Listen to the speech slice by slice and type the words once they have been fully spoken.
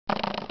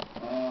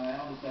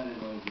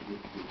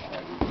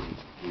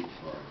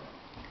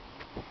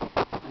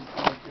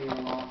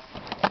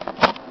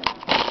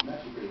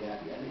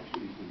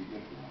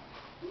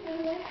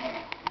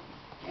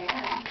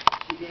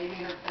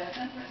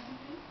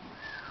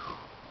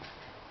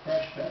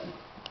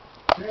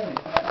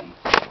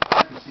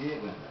see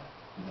it with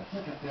a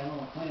flicker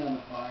film, clean on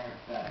the fire,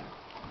 fat.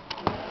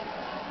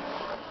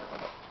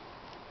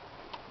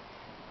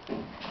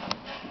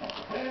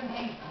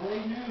 Hey,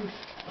 great news.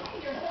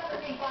 Your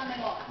supper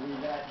finally off. We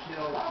got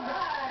killed. All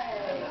right.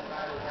 I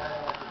decided I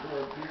don't have to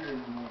grow a beard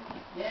anymore.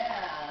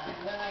 Yeah,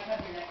 when I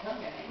come here next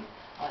Sunday,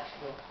 I'll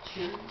actually go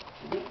cheer.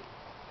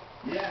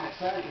 Yeah, I'm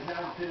excited because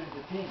now I'm fit into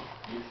the team.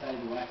 We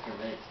decided to wax our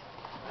legs.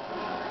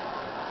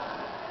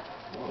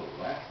 Whoa,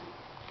 waxing.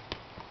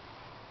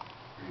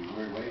 Pretty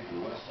weird way for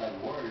the West Side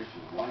Warriors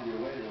to wind their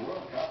way to the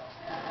World Cup.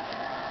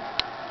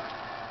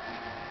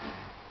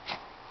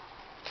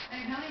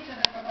 They've known each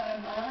other for about a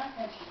month,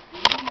 and she's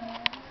eating her.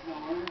 No,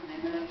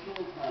 they've been at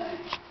school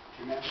time.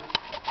 Remember?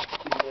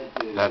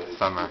 That's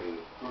Summer.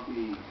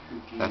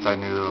 That's our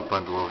new little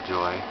bundle of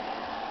joy.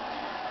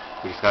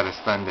 We just got a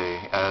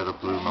Sunday out of the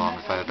blue.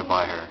 Mom decided to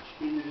buy her.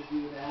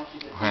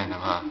 Random,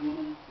 huh?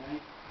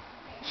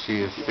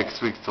 She is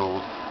 6 weeks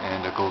old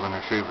and a golden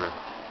retriever.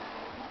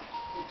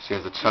 She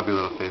has a chubby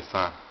little face,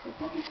 huh?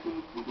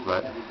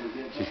 But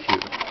she's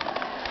cute.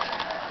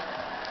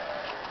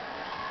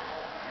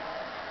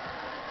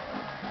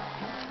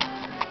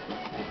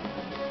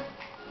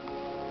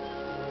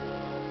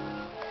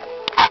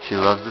 She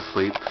loves to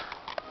sleep,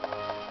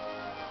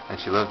 and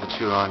she loves to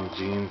chew on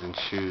jeans and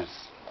shoes,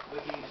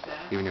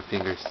 even your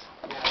fingers.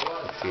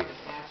 Let's see.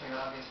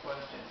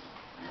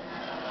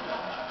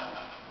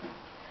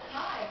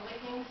 Hi,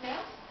 licking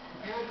stamps?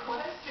 Good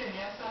question.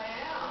 Yes, I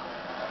am.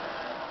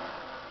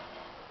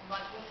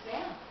 What's the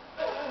stamp?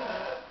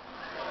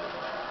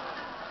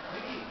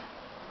 Mickey.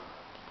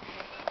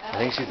 I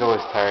think she's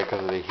always tired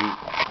because of the heat.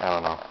 I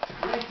don't know.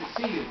 Great to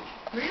see you.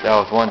 That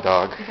was one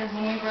dog, Because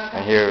when we broke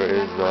and up, here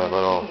you is were the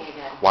little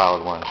again.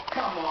 wild one.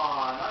 Come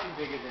on, I'm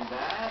bigger than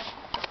that.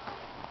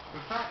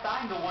 In fact,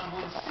 I'm the one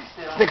who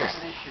insisted on Snickers.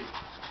 this issue.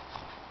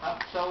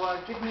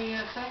 Give me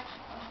a sec.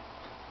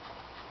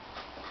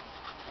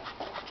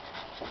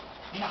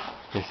 Yeah.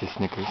 This is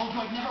Snickers. Oh,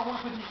 I'd never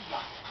work with Mickey.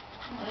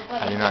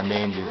 I do not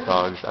name these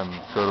dogs. I'm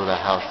filled with a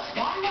house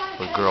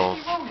with girls,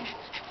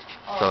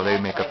 so they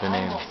make up the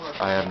names.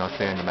 I have no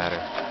say in the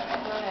matter.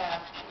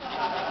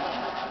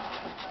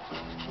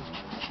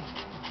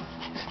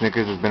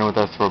 Snickers has been with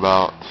us for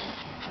about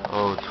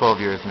 12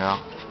 years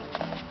now.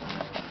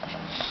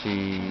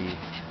 She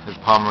is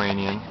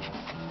Pomeranian,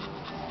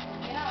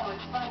 You know,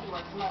 it's funny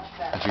what's much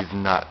and better. she's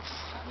nuts.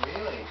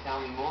 Really? Tell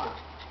me more.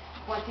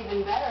 What's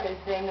even better is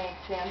they make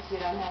stamps you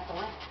don't have to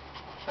lick.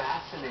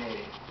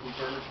 Fascinating. You've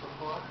done this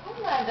before?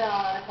 I've done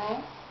a lot of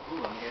things.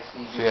 Ooh, I'm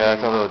guessing So yeah,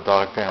 that's our little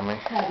dog family.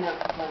 I have no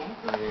complaints.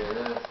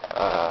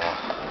 Oh,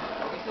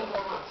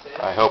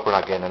 yeah, I hope we're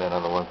not getting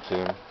another one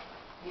soon,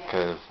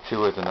 because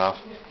 2 is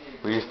enough.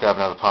 We used to have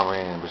another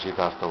Pomeranian, but she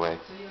passed away.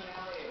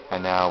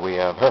 And now we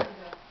have her.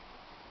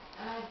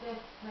 I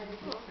just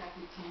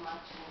expected too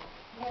much.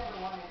 And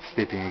never wanted to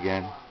Sleeping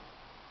again.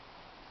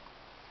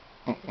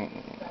 Boy, this ain't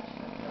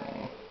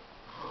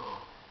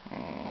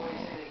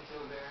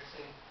too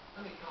embarrassing.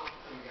 Let me call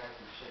some guys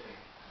from shipping.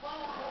 I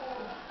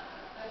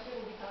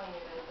shouldn't be telling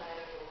you this. I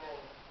don't even know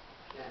you.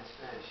 Yeah, it's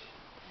Spanish.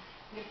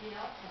 Mickey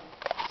Nelson.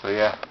 So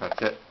yeah, that's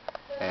it.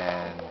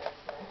 And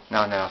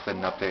now I'll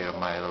send an update of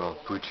my little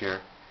pooch here.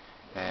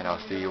 And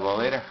I'll see you all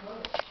later.